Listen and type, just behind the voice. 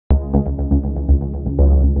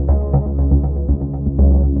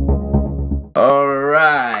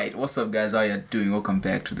Alright, what's up guys, how you doing? Welcome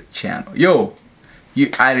back to the channel. Yo,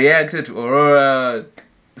 I reacted to Aurora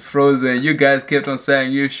Frozen. You guys kept on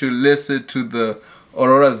saying you should listen to the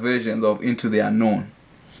Aurora's versions of Into the Unknown.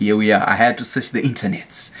 Here we are. I had to search the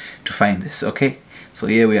internets to find this, okay? So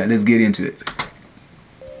here we are, let's get into it.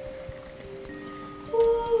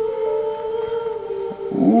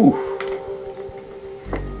 Ooh.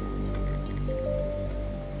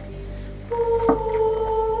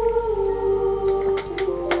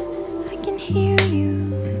 Hear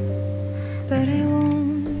you, but I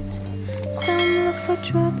won't. Some look for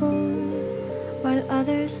trouble while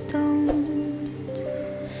others don't.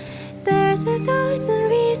 There's 1,000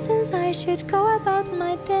 reasons I should go about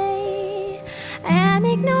my day and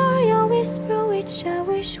ignore your whisper, which I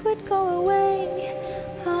wish would go away.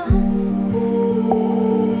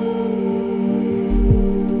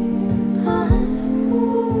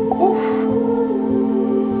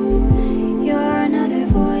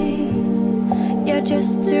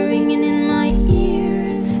 Just a ringing in my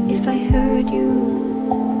ear. If I heard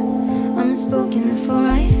you, I'm spoken for,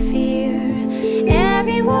 I fear.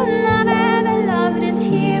 Everyone I've ever loved is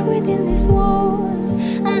here within these walls.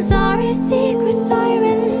 I'm sorry, secret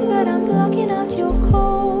siren, but I'm blocking out your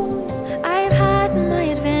calls. I've had my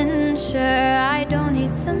adventure, I don't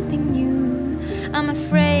need something new. I'm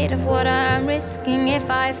afraid of what I'm risking if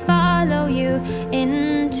I follow you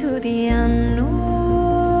into the unknown.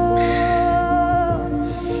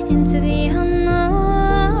 Into the unknown.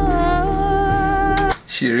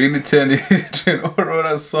 She really turned it into an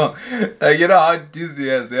Aurora song. Like, you know how Disney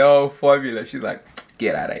has their own formula. She's like,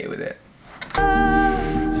 get out of here with that.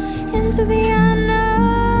 Into the unknown.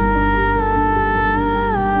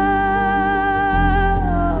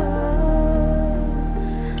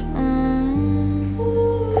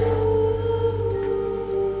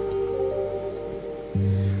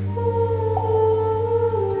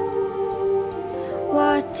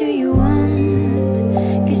 What do you want?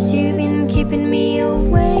 'Cause you've been keeping me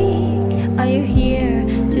awake. Are you here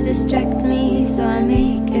to distract me so I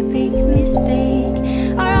make a big mistake?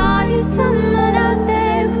 Or are you someone out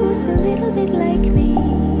there who's a little bit like me,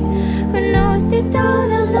 who knows deep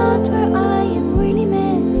down I'm not where I am really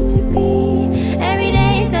meant to be? Every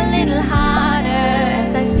day's a little harder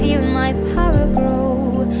as I feel my power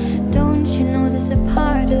grow. Don't you know there's a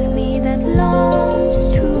part of me that longs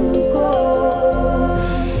to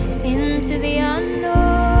into the unknown,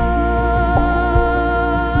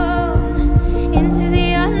 into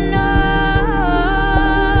the unknown,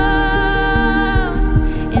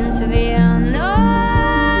 into the unknown.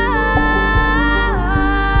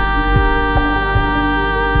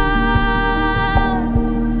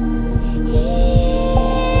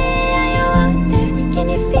 Yeah, are you out there? Can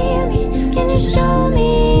you feel me? Can you show me?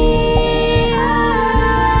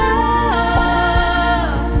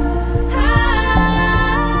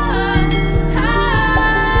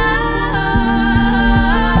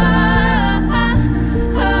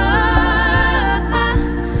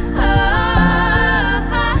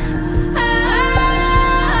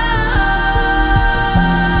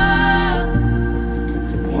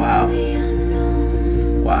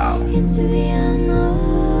 Into the unknown,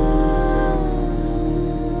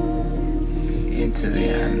 Into the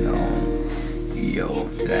unknown. Yo,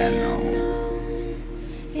 to the unknown.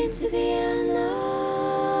 Into the unknown.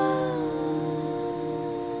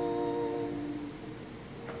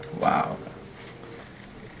 Wow.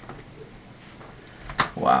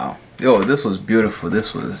 Wow. Yo, this was beautiful.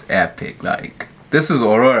 This was epic. Like, this is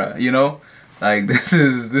Aurora, you know? Like, this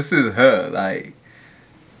is her. Like,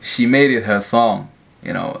 she made it her song.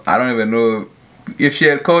 You know, I don't even know if she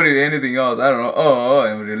had coded anything else. I don't know.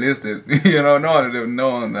 And released it. You know, no one would have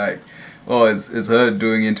known. Like, oh, it's her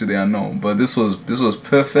doing Into the Unknown. But this was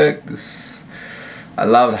perfect. I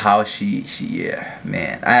loved how she yeah,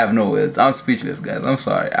 man. I have no words. I'm speechless, guys. I'm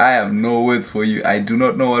sorry. I have no words for you. I do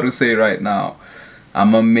not know what to say right now.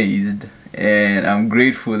 I'm amazed, and I'm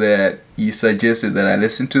grateful that you suggested that I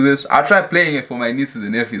listen to this. I'll try playing it for my nieces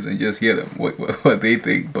and nephews and just hear them what they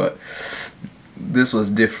think. But this was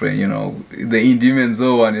different, you know. The Indie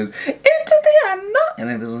Zo one is Into the Unknown, and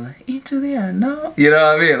then this one Into the Unknown. You know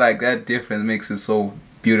what I mean? Like, that difference makes it so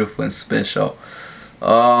beautiful and special.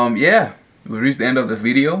 Yeah, we reached the end of the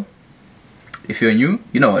video. If you're new,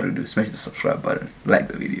 you know what to do. Smash the subscribe button, like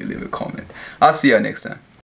the video, leave a comment. I'll see you next time.